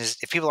Biden is,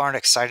 if people aren't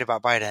excited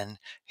about Biden,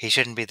 he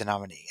shouldn't be the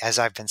nominee, as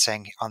I've been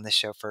saying on this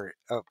show for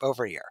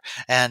over a year.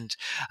 And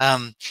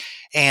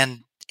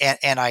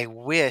I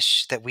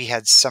wish that we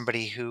had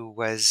somebody who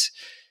was,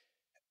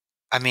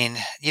 I mean,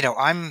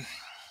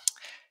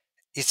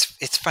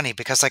 it's funny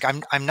because like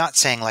I'm not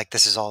saying like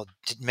this is all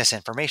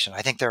misinformation.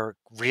 I think there are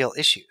real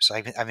issues.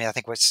 I mean I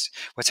think what's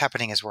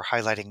happening is we're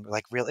highlighting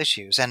like real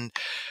issues, and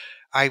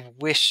I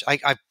wish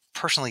I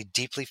personally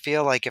deeply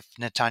feel like if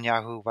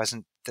Netanyahu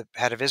wasn't the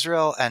head of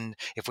Israel, and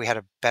if we had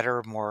a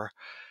better, more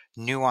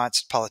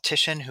nuanced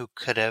politician who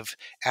could have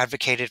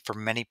advocated for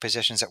many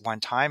positions at one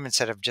time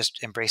instead of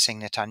just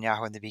embracing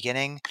Netanyahu in the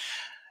beginning,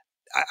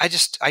 I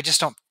just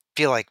don't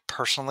feel like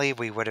personally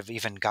we would have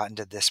even gotten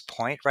to this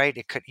point, right?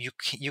 It could,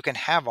 you can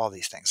have all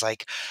these things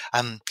like,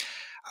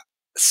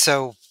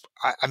 so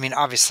I mean,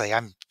 obviously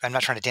I'm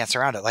not trying to dance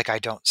around it. Like I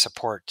don't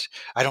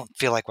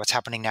feel like what's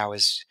happening now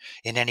is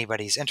in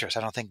anybody's interest.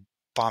 I don't think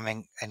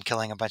bombing and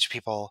killing a bunch of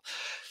people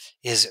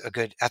is a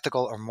good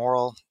ethical or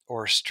moral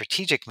or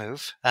strategic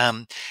move.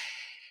 But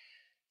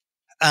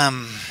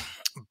I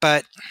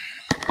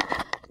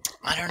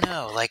don't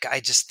know, like, I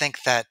just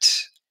think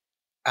that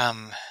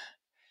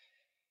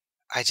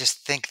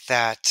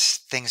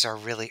things are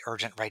really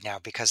urgent right now,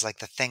 because like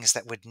the things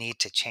that would need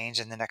to change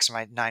in the next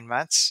 9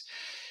 months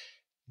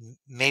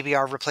maybe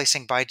are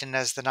replacing Biden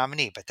as the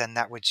nominee, but then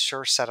that would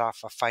sure set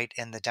off a fight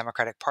in the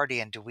Democratic Party.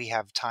 And do we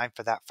have time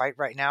for that fight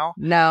right now?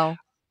 No,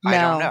 I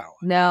don't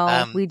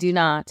know. we do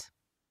not.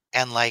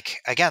 And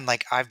like, again,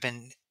 like I've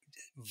been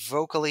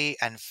vocally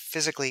and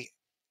physically,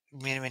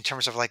 in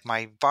terms of like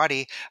my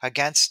body,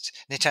 against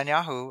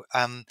Netanyahu,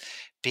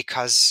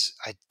 because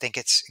I think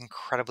it's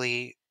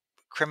incredibly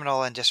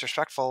criminal and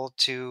disrespectful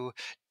to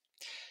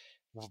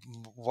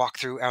walk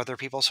through other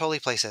people's holy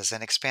places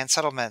and expand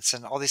settlements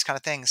and all these kind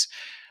of things.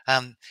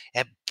 And,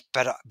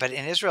 but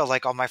in Israel,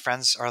 like all my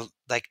friends are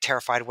like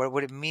terrified. What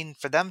would it mean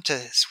for them to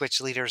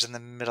switch leaders in the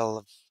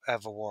middle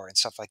of a war and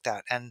stuff like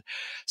that? And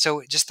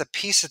so just the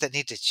pieces that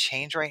need to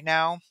change right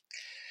now,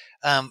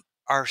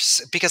 are,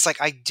 because like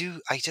I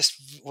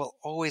just will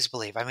always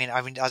believe. I mean,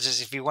 I'll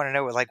just, if you want to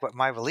know like what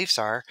my beliefs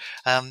are,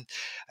 I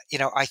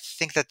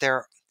think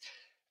that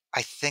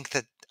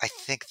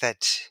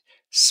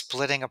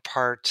splitting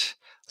apart,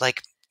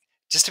 like,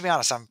 just to be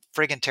honest, I'm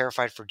friggin'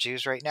 terrified for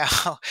Jews right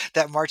now.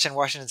 That march in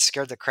Washington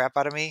scared the crap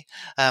out of me,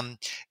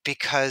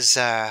 because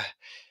I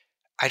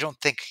don't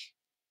think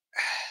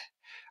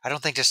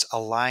just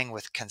allying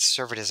with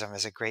conservatism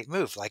is a great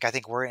move. Like, I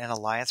think we're in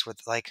alliance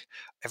with like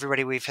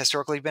everybody we've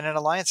historically been in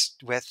alliance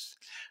with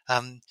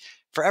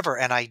forever.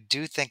 And I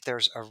do think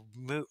there's a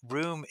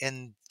room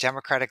in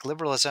democratic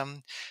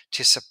liberalism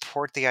to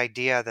support the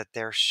idea that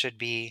there should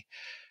be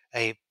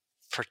a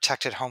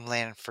protected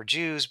homeland for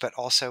Jews, but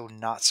also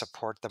not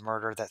support the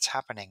murder that's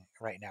happening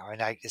right now.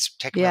 And it's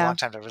taken me a long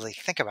time to really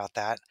think about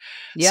that.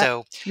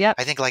 So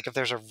I think like if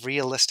there's a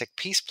realistic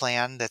peace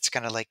plan that's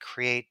going to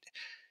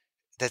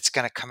that's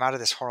going to come out of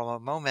this horrible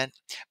moment.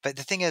 But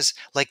the thing is,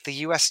 like, the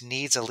U.S.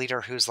 needs a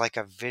leader who's like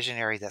a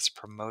visionary that's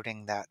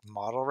promoting that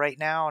model right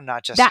now,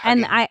 not just that.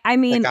 And I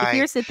mean,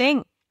 here's the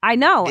thing. I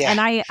know, and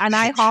I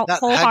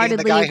wholeheartedly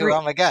the guy agree. Who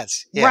I'm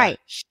against, yeah. Right?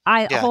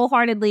 I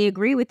wholeheartedly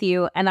agree with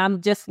you, and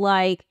I'm just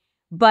like,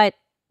 but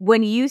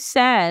when you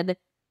said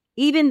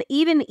even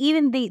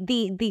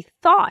the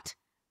thought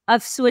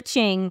of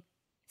switching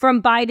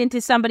from Biden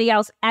to somebody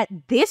else at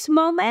this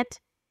moment,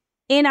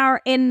 in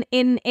our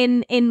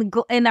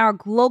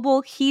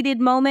global heated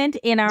moment,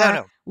 in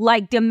our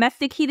like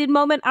domestic heated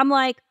moment, I'm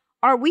like,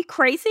 are we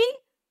crazy?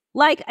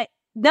 Like,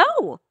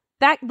 no,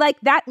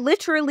 that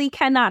literally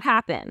cannot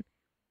happen.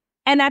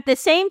 And at the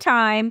same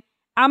time,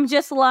 I'm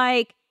just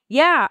like,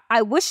 yeah,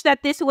 I wish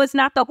that this was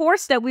not the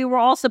horse that we were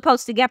all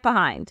supposed to get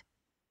behind.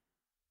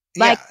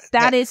 Like,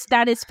 that is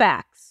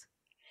facts.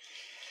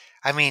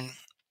 I mean,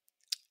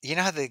 you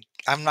know how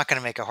I'm not going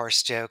to make a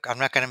horse joke. I'm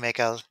not going to make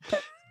a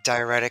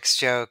diuretics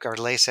joke or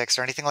Lasix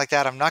or anything like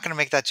that. I'm not going to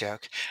make that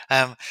joke.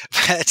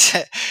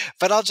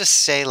 But I'll just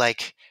say,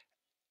 like,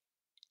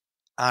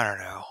 I don't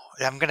know.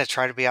 I'm going to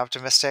try to be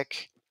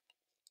optimistic.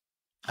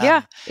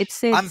 Yeah,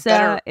 it's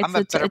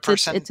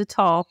a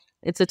tall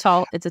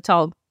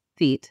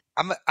feat.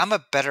 I'm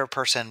a better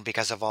person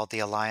because of all the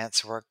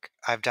alliance work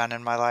I've done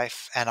in my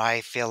life, and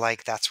I feel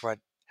like that's what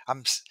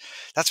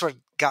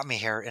got me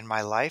here in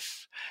my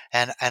life,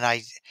 and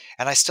I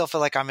still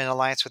feel like I'm in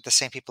alliance with the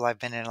same people I've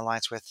been in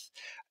alliance with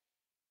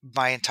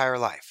my entire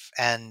life.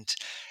 And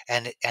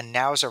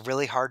now is a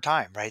really hard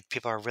time, right?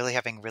 People are really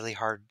having really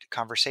hard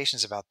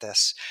conversations about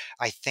this.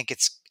 I think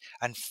it's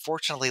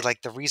unfortunately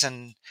like the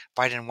reason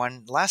Biden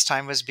won last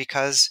time was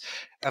because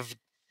of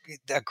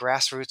a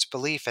grassroots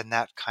belief in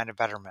that kind of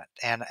betterment.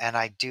 And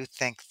I do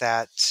think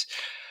that,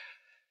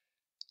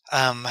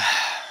 I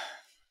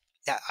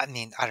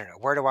mean, I don't know,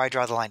 where do I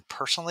draw the line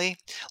personally?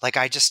 Like,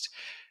 I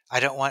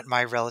don't want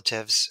my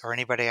relatives or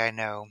anybody I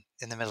know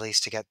in the Middle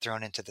East to get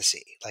thrown into the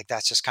sea. Like,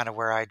 that's just kind of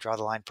where I draw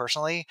the line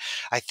personally.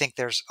 I think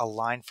there's a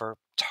line for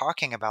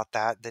talking about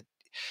that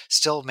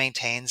still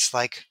maintains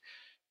like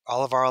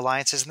all of our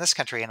alliances in this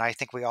country. And I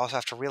think we also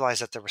have to realize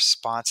that the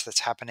response that's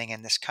happening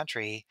in this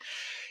country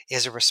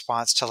is a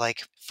response to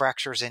like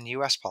fractures in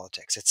US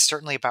politics. It's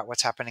certainly about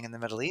what's happening in the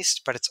Middle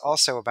East, but it's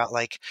also about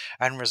like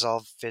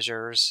unresolved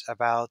fissures,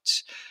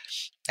 about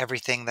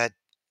everything that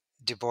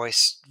Du Bois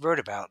wrote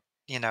about,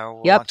 a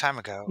long time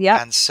ago.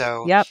 And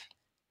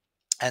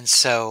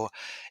so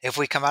if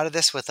we come out of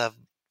this with a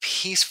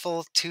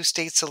peaceful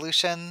two-state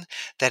solution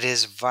that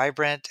is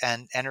vibrant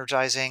and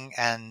energizing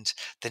and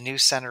the new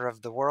center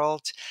of the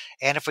world,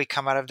 and if we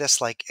come out of this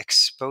like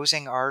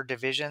exposing our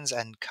divisions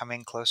and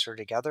coming closer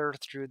together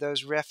through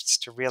those rifts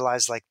to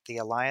realize like the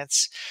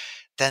alliance,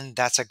 then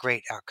that's a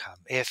great outcome.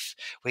 If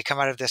we come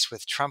out of this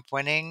with Trump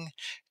winning,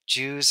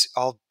 Jews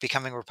all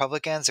becoming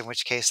Republicans, in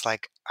which case,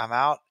 like, I'm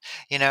out,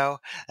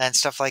 and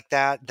stuff like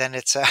that, then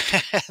it's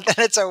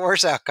a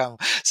worse outcome.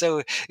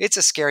 So it's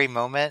a scary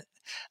moment.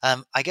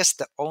 I guess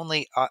the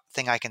only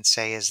thing I can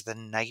say is the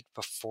night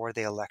before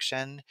the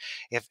election,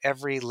 if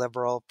every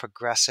liberal,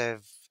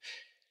 progressive,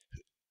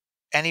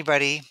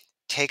 anybody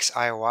takes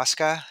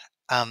ayahuasca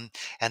and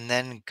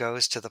then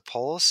goes to the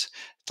polls,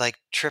 like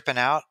tripping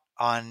out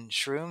on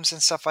shrooms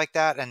and stuff like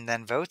that, and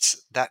then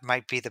votes, that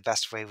might be the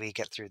best way we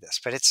get through this.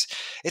 But it's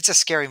a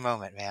scary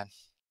moment, man.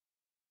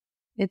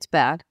 It's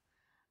bad.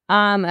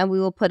 And we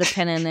will put a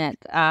pin in it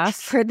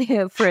for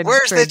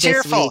Where's the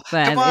cheerful? Week,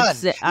 come on,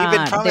 you've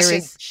been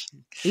promising.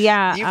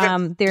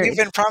 You've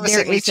been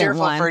promising me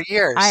cheerful for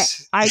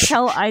years. I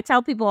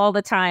tell people all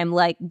the time,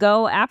 like,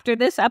 go after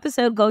this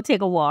episode, go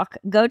take a walk,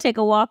 go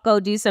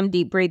do some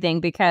deep breathing,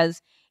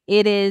 because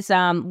it is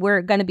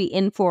we're going to be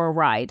in for a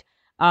ride.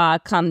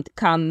 Come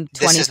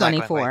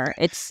 2024.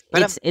 It's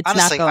honestly,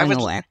 not going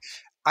away.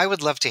 I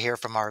would love to hear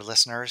from our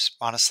listeners,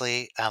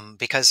 honestly,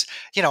 because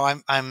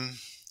I'm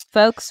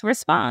folks,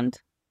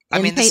 respond.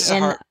 I mean, this is a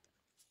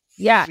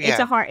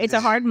hard. It's a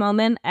hard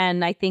moment,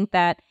 and I think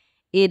that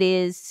it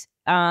is.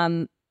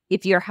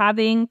 If you're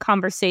having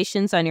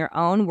conversations on your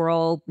own, we're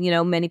all,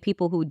 many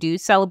people who do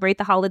celebrate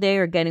the holiday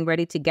are getting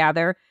ready to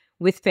gather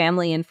with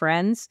family and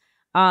friends.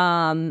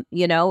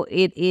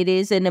 It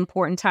is an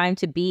important time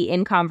to be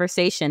in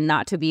conversation,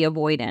 not to be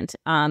avoidant.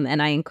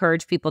 And I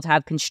encourage people to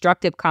have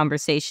constructive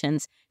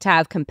conversations, to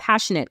have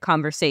compassionate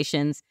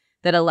conversations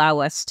that allow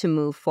us to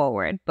move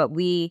forward. But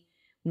we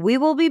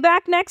will be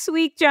back next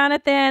week,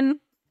 Jonathan,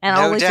 and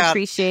no always doubt.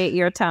 Appreciate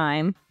your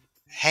time.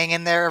 Hang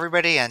in there,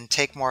 everybody, and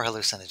take more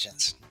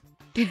hallucinogens.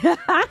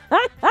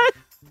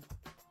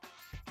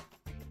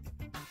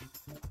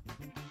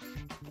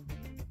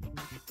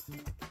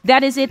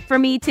 That is it for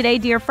me today,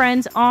 dear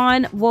friends,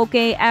 on Woke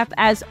AF.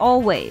 As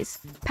always,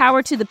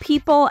 power to the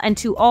people, and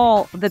to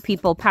all the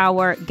people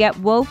power. Get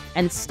woke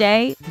and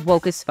stay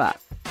woke as fuck.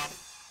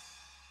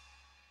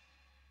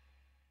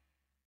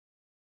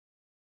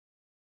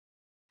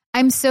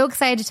 I'm so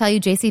excited to tell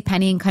you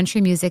JCPenney and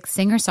country music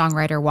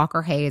singer-songwriter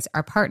Walker Hayes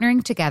are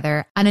partnering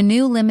together on a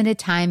new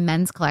limited-time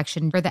men's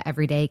collection for the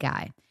everyday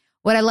guy.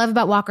 What I love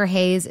about Walker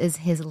Hayes is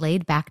his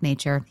laid-back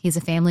nature. He's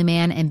a family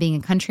man, and being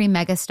a country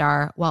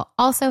megastar while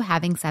also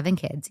having 7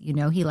 kids,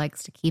 he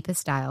likes to keep his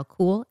style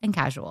cool and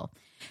casual.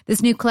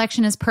 This new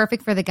collection is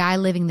perfect for the guy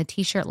living the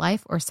t-shirt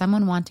life or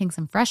someone wanting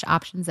some fresh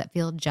options that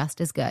feel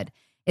just as good.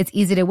 It's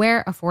easy to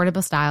wear,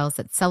 affordable styles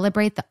that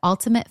celebrate the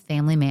ultimate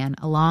family man,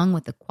 along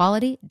with the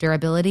quality,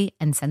 durability,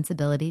 and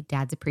sensibility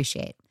dads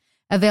appreciate.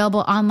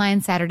 Available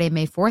online Saturday,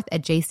 May 4th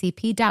at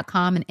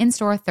jcp.com and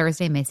in-store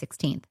Thursday, May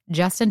 16th.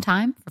 Just in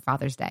time for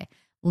Father's Day.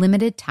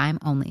 Limited time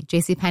only.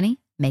 JCPenney,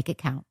 make it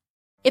count.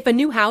 If a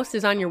new house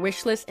is on your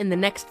wish list in the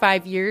next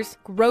 5 years,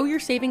 grow your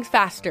savings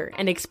faster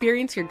and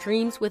experience your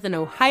dreams with an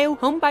Ohio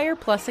Homebuyer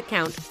Plus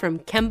account from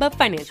Kemba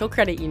Financial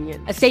Credit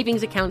Union. A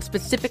savings account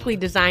specifically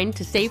designed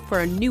to save for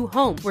a new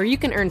home, where you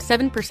can earn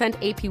 7%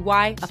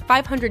 APY,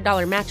 a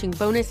 $500 matching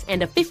bonus,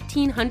 and a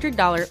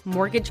 $1,500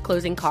 mortgage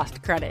closing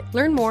cost credit.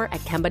 Learn more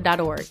at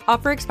Kemba.org.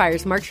 Offer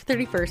expires March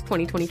 31st,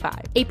 2025.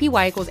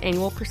 APY equals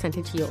annual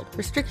percentage yield.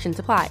 Restrictions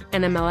apply.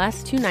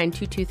 NMLS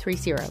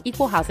 292230.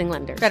 Equal housing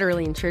lender.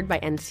 Federally insured by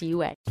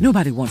NCUA. today.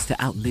 Nobody wants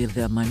to outlive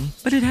their money,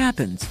 but it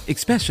happens,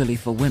 especially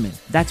for women.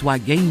 That's why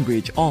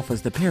Gainbridge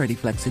offers the Parity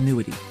Flex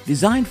annuity,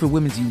 designed for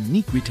women's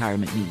unique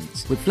retirement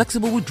needs, with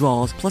flexible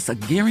withdrawals plus a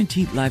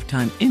guaranteed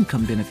lifetime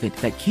income benefit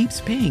that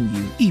keeps paying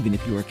you even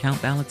if your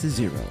account balance is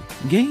zero.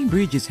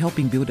 Gainbridge is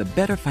helping build a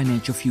better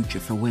financial future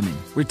for women.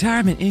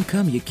 Retirement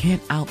income you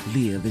can't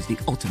outlive is the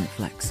ultimate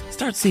flex.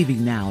 Start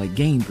saving now at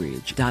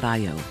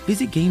Gainbridge.io.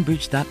 Visit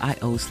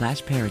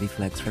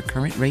Gainbridge.io/ParityFlex for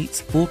current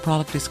rates, full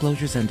product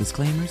disclosures and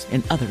disclaimers,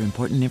 and other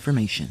important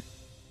information.